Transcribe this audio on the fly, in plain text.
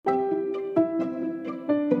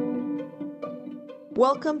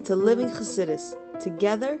Welcome to Living Chassidus.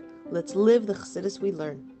 Together, let's live the Chassidus we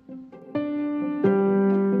learn.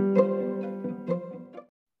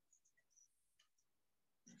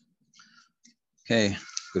 Okay,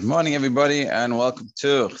 good morning, everybody, and welcome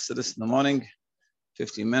to Chassidus in the morning.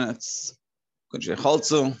 15 minutes. Kuntres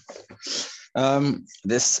Heichaltzu.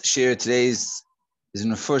 This shir today is in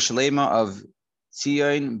the first shlema of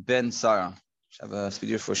Tzion ben Sarah. Have a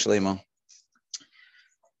speedy for shlema.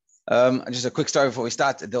 Just a quick story before we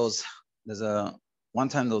start. One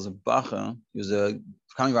time there was a bacher. He was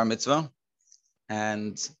coming bar mitzvah,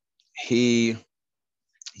 and his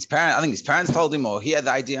parents told him, or he had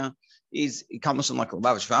the idea. He comes from like a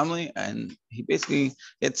Lubavitch family, and he basically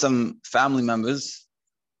had some family members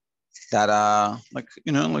that are like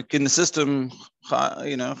in the system,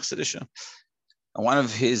 Chassidisha. And one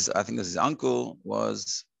of his, I think it was his uncle,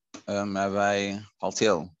 was Rabbi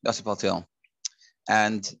Weiss.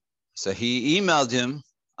 And so he emailed him,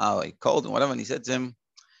 he called him, whatever, and he said to him,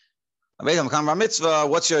 I'm coming bar mitzvah,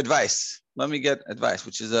 what's your advice? Let me get advice,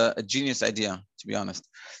 which is a genius idea, to be honest.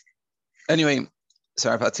 Anyway, so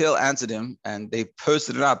Rabbi Patil answered him, and they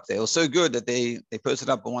posted it up. They were so good that they posted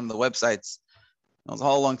it up on one of the websites. It was a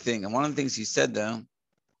whole long thing. And one of the things he said there,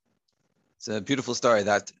 it's a beautiful story,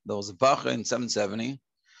 that there was a bacher in 770,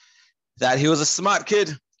 that he was a smart kid.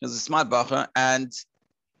 He was a smart bacher,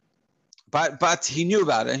 but he knew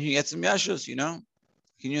about it, and he had some yeshus, He knew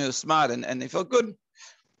he was smart, and they felt good.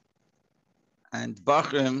 And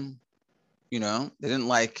Bachrim, they didn't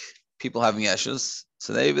like people having yeshus,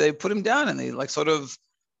 so they put him down, and they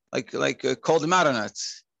called him out on it.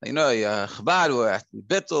 You're Chabad, you have to be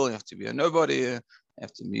bittul, you have to be a nobody, you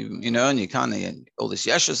have to be, and you can't, all this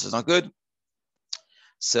yeshus is not good.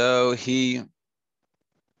 So he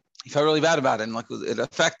felt really bad about it, and it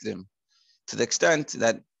affected him to the extent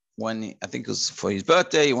that when I think it was for his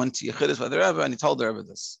birthday, he went to Yechidus by the Rebbe, and he told the Rebbe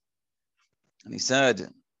this. And he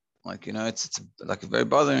said, it's like a very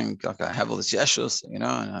bothering, I have all this yeshus,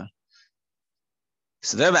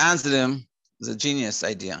 So the Rebbe answered him, it was a genius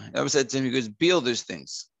idea. The Rebbe said to him, he goes, be all those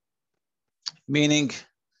things. Meaning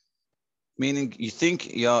you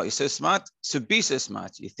think you're so smart, so be so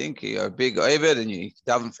smart. You think you're a big oived and you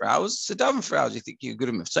daven for hours, so daven for hours. You think you're good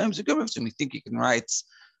at mifsaim, so good at mifsaim. You think you can write,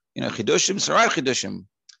 chidushim, so write chidushim.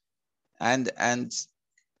 And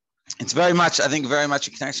it's very much a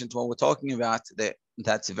connection to what we're talking about.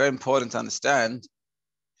 That's very important to understand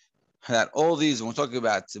that all these, when we're talking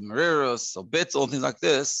about mariros or bits, all things like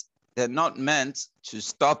this, they're not meant to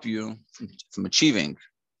stop you from achieving.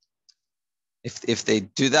 If they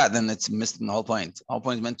do that, then it's missing the whole point. The whole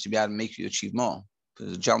point is meant to be able to make you achieve more,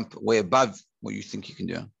 to jump way above what you think you can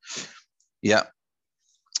do. Yeah.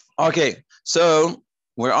 Okay, so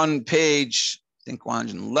we're on page, I think,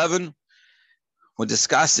 111. We're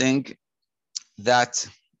discussing that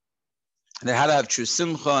they had to have true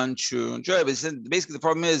simcha and true joy. But basically, the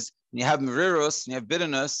problem is when you have mariros, when you have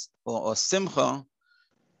bitterness or simcha,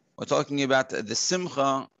 we're talking about the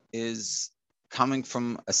simcha is coming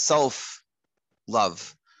from a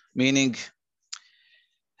self-love, meaning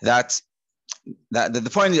that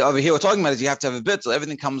the point over here we're talking about is you have to have a bittul.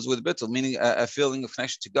 Everything comes with a bittul, meaning a feeling of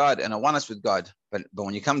connection to God and a oneness with God. But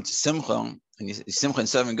when you come to simcha, and you simcha and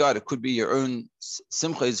serving God, it could be your own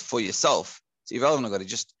simcha is for yourself. It's irrelevant to God. It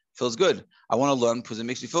just feels good. I want to learn because it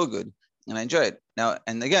makes me feel good, and I enjoy it. Now,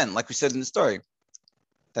 and again, like we said in the story,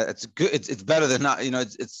 that it's good. It's better than not.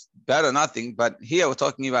 It's better than nothing. But here we're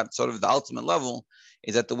talking about sort of the ultimate level.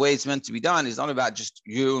 Is that the way it's meant to be done? Is not about just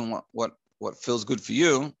you and what feels good for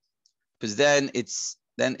you, because then it's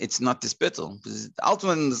not this bittul. Because the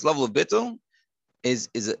ultimate in this level of bittul is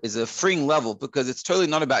a freeing level, because it's totally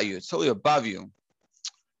not about you. It's totally above you.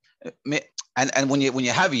 And when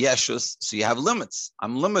you have yeshus, so you have limits.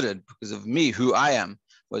 I'm limited because of me, who I am.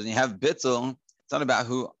 Whereas when you have bittul, it's not about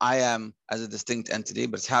who I am as a distinct entity,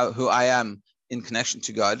 but it's who I am in connection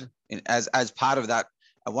to God. As part of that,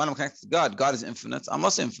 when I'm connected to God, God is infinite. I'm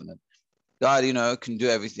also infinite. God, can do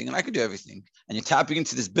everything, and I can do everything. And you're tapping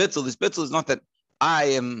into this bittul. This bittul is not that I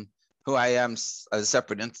am who I am as a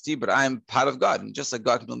separate entity, but I am part of God. And just like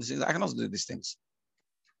God can do these things, I can also do these things.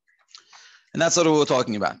 And that's sort of what we're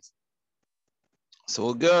talking about. So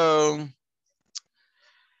we'll go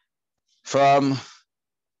we'll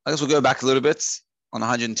go back a little bit on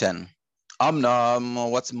 110.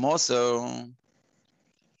 What's more so?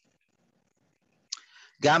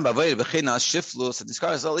 Gamba avoid bechinas shiflus, and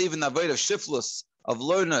describes even the avoid of shiflus, of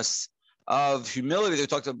lowness, of humility that we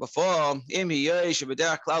talked about before. Even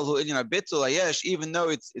though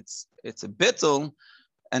it's a bittul,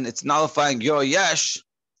 and it's nullifying your yesh,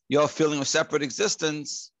 your feeling of separate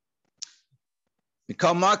existence.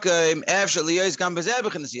 But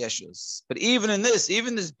even in this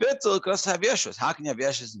bittul could also have yeshus. How can you have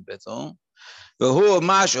yeshus in bittul?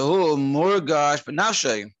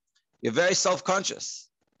 You're very self-conscious.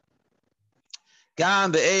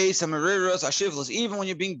 Even when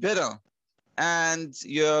you're being bitter and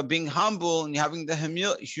you're being humble and you're having the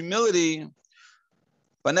humility,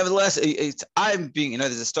 but nevertheless, there's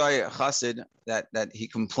a story of Chassid that he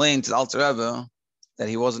complained to the Alter Rebbe that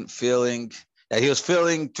he was feeling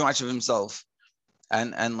too much of himself,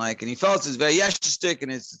 and he felt it's very yeshustic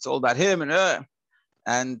and it's all about him and her,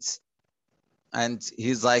 and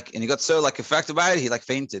he's like, and he got so affected by it, he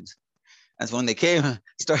fainted. And so when they came, the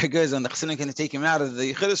story goes, when the Chassidim came to take him out of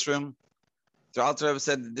the Chiddush room, the Alter Rebbe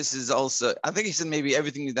said, this is also, I think he said maybe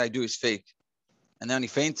everything that I do is fake. And then he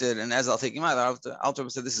fainted, and as I'll take him out, the Alter Rebbe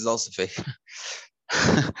said, this is also fake.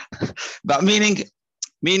 But meaning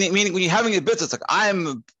when you're having a bit, it's like,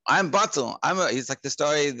 I'm batel. It's like the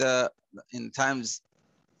story in times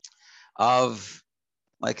of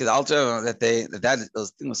the Alter Rebbe that those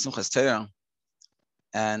things was Simchas Torah,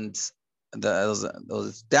 and there was a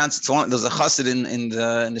dance. There was a chassid in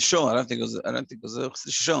the shul. I don't think it was a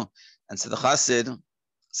shul. And so the chassid,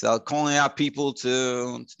 calling out people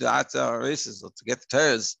to the ata races or to get the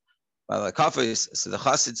Torahs by the kafis. So the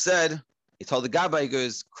chassid said, he told the gabbai, he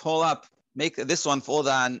goes, call up, make this one for all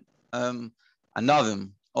the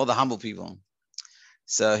anavim, all the humble people.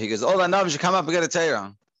 So he goes, all the anavim should come up and get a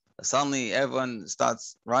Torah. Suddenly everyone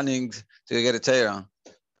starts running to get a Torah,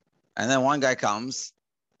 and then one guy comes.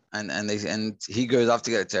 And he goes off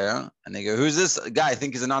to get a Torah, and they go, who's this guy? I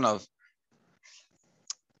think he's a non-of.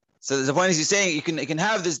 So the point is, he's saying you can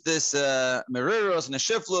have this meriros and a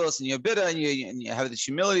shiflos, and you're bitter, and you have this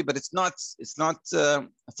humility, but it's not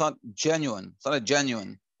genuine. It's not a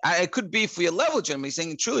genuine. It could be for your level, genuine. He's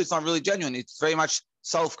saying truly, it's not really genuine. It's very much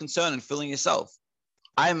self-concern and filling yourself.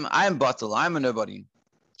 I'm batel. I'm a nobody.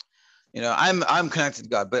 I'm connected to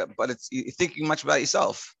God, but it's you're thinking much about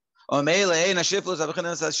yourself. Therefore,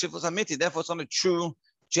 it's not a true,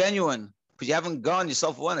 genuine, because you haven't gone your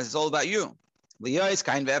self-awareness. It's all about you. Being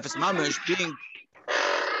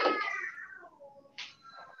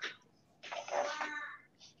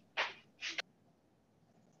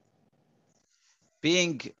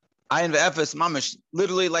ayin ve'efes mamish,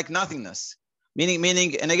 literally like nothingness.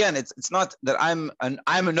 Meaning, and again, it's not that I'm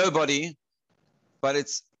a nobody, but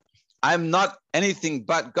I'm not anything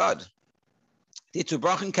but God. The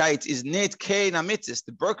Tubrachenkeit is net kein amitis.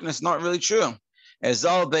 The brokenness is not really true. It's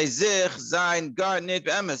not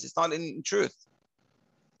in truth.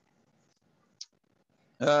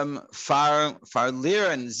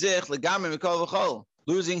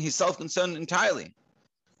 Losing his self-concern entirely.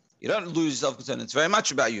 You don't lose self-concern. It's very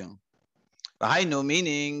much about you.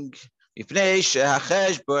 Meaning,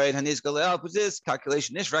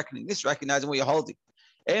 calculation, this recognizing what you're holding.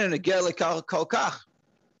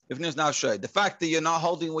 The fact that you're not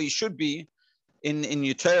holding where you should be in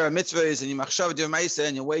your Torah mitzvahs and your machshav d'maisa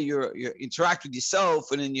and the way you interact with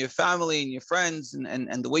yourself and in your family and your friends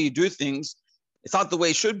and the way you do things, it's not the way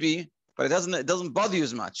it should be, but it doesn't bother you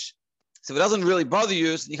as much. So if it doesn't really bother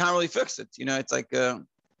you, you can't really fix it. It's like in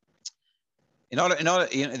order,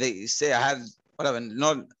 they say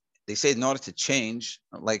they say in order to change,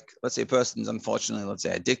 like let's say a person's unfortunately, let's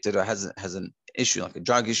say addicted or has an issue like a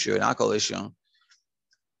drug issue, an alcohol issue.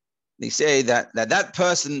 They say that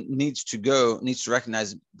person needs to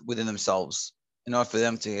recognize within themselves in order for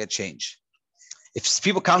them to get change. If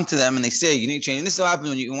people come to them and they say you need change, and this will happen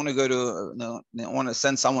when you want to go to, they want to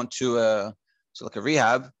send someone to a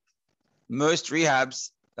rehab. Most rehabs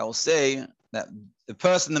that will say that the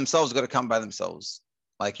person themselves got to come by themselves.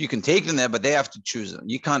 Like you can take them there, but they have to choose them.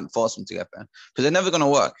 You can't force them to get there because they're never going to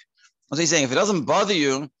work. What he's saying, if it doesn't bother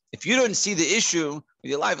you, if you don't see the issue with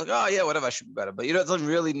your life, like, oh yeah, whatever, I should be better, but it doesn't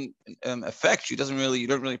really affect you, you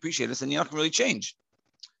don't really appreciate it, then you're not going to really change.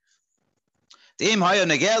 But if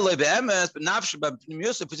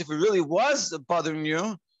it really was bothering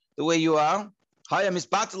you the way you are, you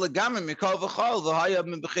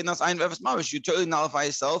totally nullify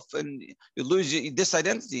yourself and you lose this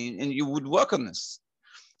identity and you would work on this.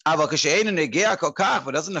 But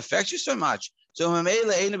it doesn't affect you so much. So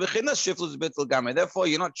therefore,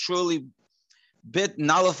 you're not truly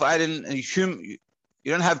nullified and you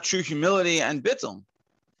don't have true humility and bittul.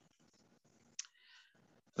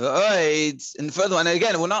 And further, and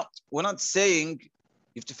again, we're not saying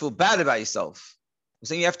you have to feel bad about yourself. We're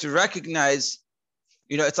saying you have to recognize,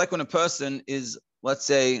 it's like when a person is, let's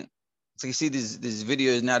say, it's like you see these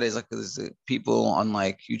videos nowadays, like there's people on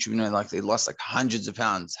like YouTube, like they lost like hundreds of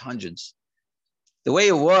pounds, hundreds. The way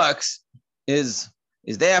it works is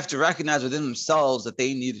is they have to recognize within themselves that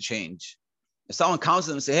they need to change. If someone comes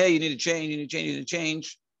to them and say, hey, you need to change, you need to change, you need to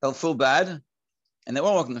change, they'll feel bad and they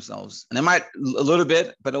won't work on themselves. And they might a little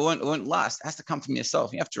bit, but it won't last. It has to come from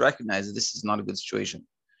yourself. You have to recognize that this is not a good situation.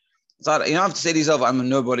 It's not, you don't have to say to yourself, I'm a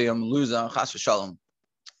nobody, I'm a loser, chas v'shalom.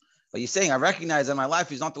 But you're saying, I recognize that my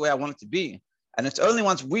life is not the way I want it to be. And it's only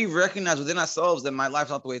once we recognize within ourselves that my life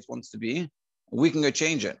is not the way it wants to be, we can go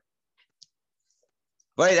change it.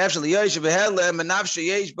 Right? Actually, Hagbah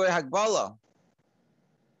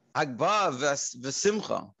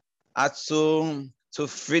v'simcha to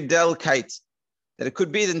Fridelkeit. That it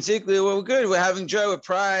could be that particularly we're good, we're having joy, we're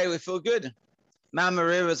pride, we feel good.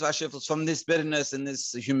 From this bitterness and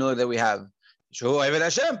this humility that we have.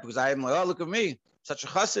 Because I am like, oh, look at me, such a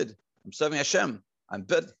chassid. I'm serving Hashem. I'm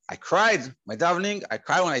good. I cried my davening. I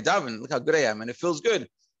cry when I daven. Look how good I am, and it feels good.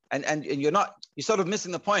 And you're sort of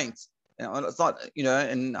missing the point. It's not,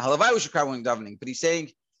 in Halavai we should cry when we're davening, but he's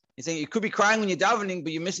saying you could be crying when you're davening,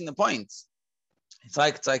 but you're missing the point. It's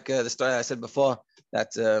like the story I said before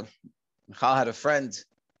that Michal had a friend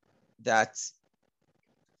that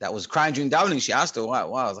was crying during davening. She asked her,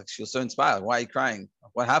 wow, I was like, she was so inspired. Why are you crying?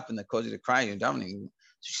 What happened that caused you to cry during davening?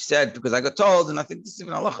 So she said, because I got told, and I think this is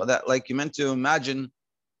even halacha, that like you're meant to imagine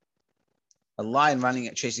a lion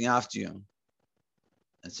chasing after you.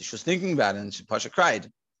 And so she was thinking about it, and Pasha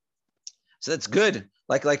cried. So that's good.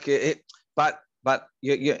 But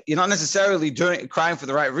you're not necessarily crying for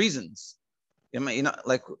the right reasons. You're not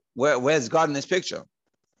like where's God in this picture?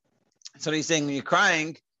 So he's saying when you're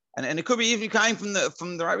crying, and it could be even crying from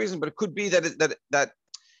the right reason, but it could be that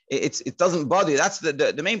it doesn't bother you. That's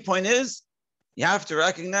the main point is you have to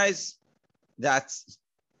recognize that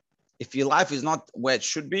if your life is not where it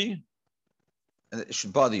should be, it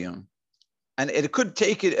should bother you. And it could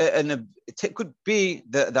take it, and it could be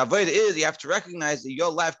the avodah is you have to recognize that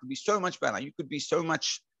your life could be so much better. You could be so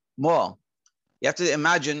much more. You have to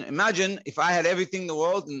imagine if I had everything in the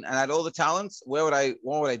world and I had all the talents, what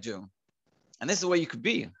would I do? And this is where you could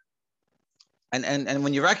be. And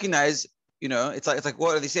when you recognize, it's like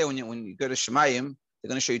what do they say when you go to Shemayim? They're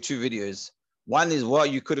going to show you two videos. One is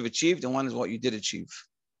what you could have achieved, and one is what you did achieve.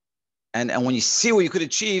 And when you see what you could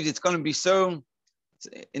achieve, it's going to be so,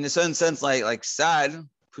 in a certain sense, like sad.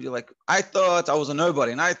 You're like, I thought I was a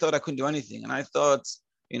nobody, and I thought I couldn't do anything, and I thought,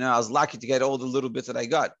 I was lucky to get all the little bits that I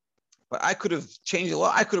got, but I could have changed a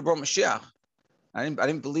lot. I could have brought Mashiach. I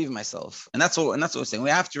didn't believe in myself, and that's what we're saying.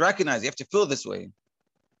 We have to recognize. You have to feel this way,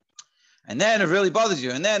 and then it really bothers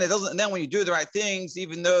you, and then it doesn't. And then when you do the right things,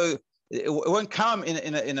 even though it won't come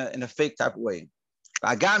in a fake type of way.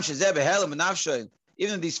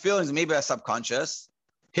 Even these feelings maybe are subconscious,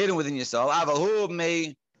 hidden within yourself. But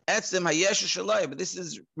this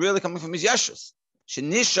is really coming from his yeshus.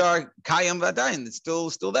 Shenishar kayam v'adayin. It's still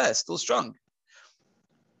there, still strong.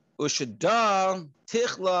 Ushada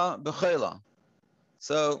tichla b'chela.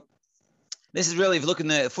 So this is really, if you look in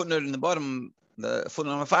the footnote in the bottom, the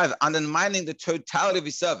footnote number 5, undermining the totality of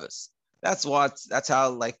his service. That's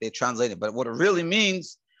how they translate it. But what it really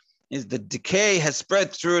means is the decay has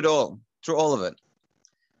spread through all of it.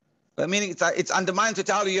 But meaning it's undermining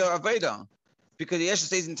totality of your avodah, because the Yeshua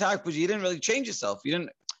stays intact because you didn't really change yourself. You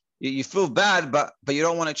feel bad, but you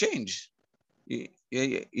don't want to change. You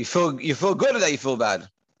feel good that you feel bad.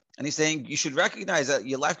 And he's saying you should recognize that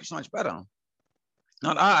your life is so much better.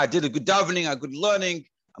 Not, I did a good davening, a good learning,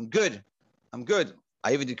 I'm good.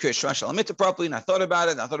 I even did Kriyat Shema Shalamita properly, and I thought about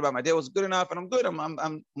it, and I thought about my day was good enough, and I'm good,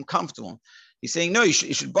 I'm comfortable. He's saying, no, it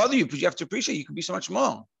should bother you, because you have to appreciate you could be so much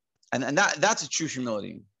more. And that's a true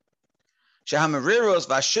humility. And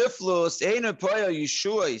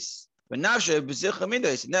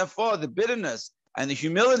therefore, the bitterness and the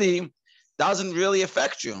humility doesn't really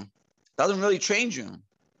affect you, doesn't really change you.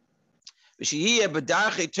 And you'll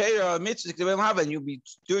be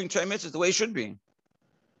doing Torah mitzvahs the way it should be.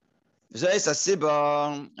 And this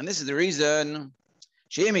is the reason.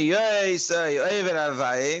 This is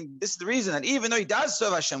the reason that even though he does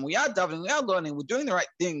serve Hashem, we are davening, we are learning, we're doing the right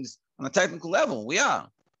things on a technical level. We are.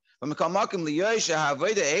 A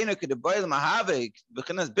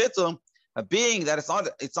being that it's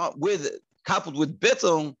not coupled with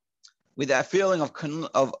bittul, with that feeling of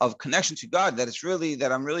connection to God, that it's really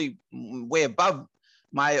that I'm really way above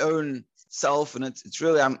my own self, and it's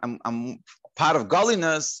really I'm part of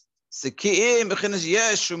godliness. But it's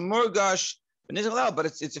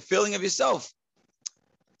a feeling of yourself.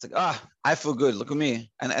 It's like, I feel good. Look at me,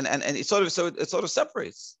 and it sort of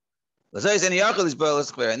separates. And then, we'll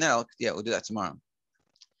do that tomorrow.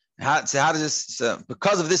 How does this?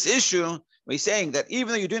 Because of this issue, he's saying that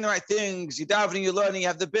even though you're doing the right things, you're davening, you're learning, you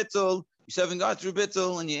have the bittul, serving God through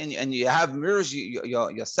bittul, and you have mirrors.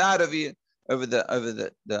 You're sad over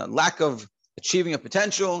the lack of achieving a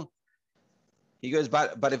potential. He goes,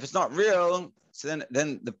 but if it's not real, so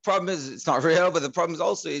then the problem is it's not real. But the problem is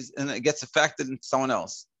also and it gets affected in someone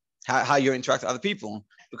else. How you interact with other people,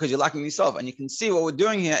 because you're lacking yourself. And you can see what we're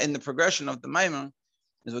doing here in the progression of the Maimon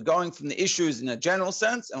is we're going from the issues in a general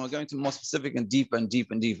sense, and we're going to more specific and deeper and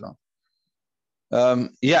deeper and deeper.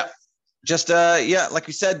 Like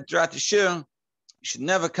we said throughout the shir, you should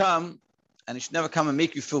never come, and it should never come and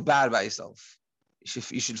make you feel bad about yourself.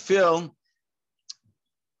 You should feel.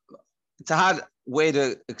 It's a hard way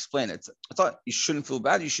to explain it. I thought you shouldn't feel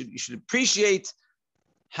bad. You should appreciate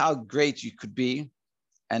how great you could be,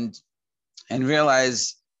 and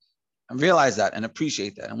realize that and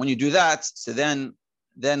appreciate that. And when you do that, so then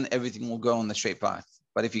everything will go on the straight path.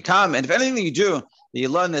 But if you come, and if anything that you do, that you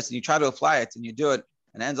learn this and you try to apply it and you do it,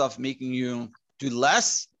 and it ends off making you do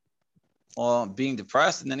less or being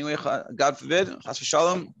depressed in any way, God forbid, chas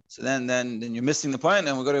v'shalom, so then you're missing the point,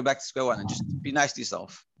 and we'll go back to square one and just be nice to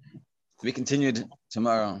yourself. To be continued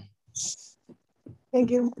tomorrow.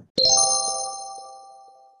 Thank you.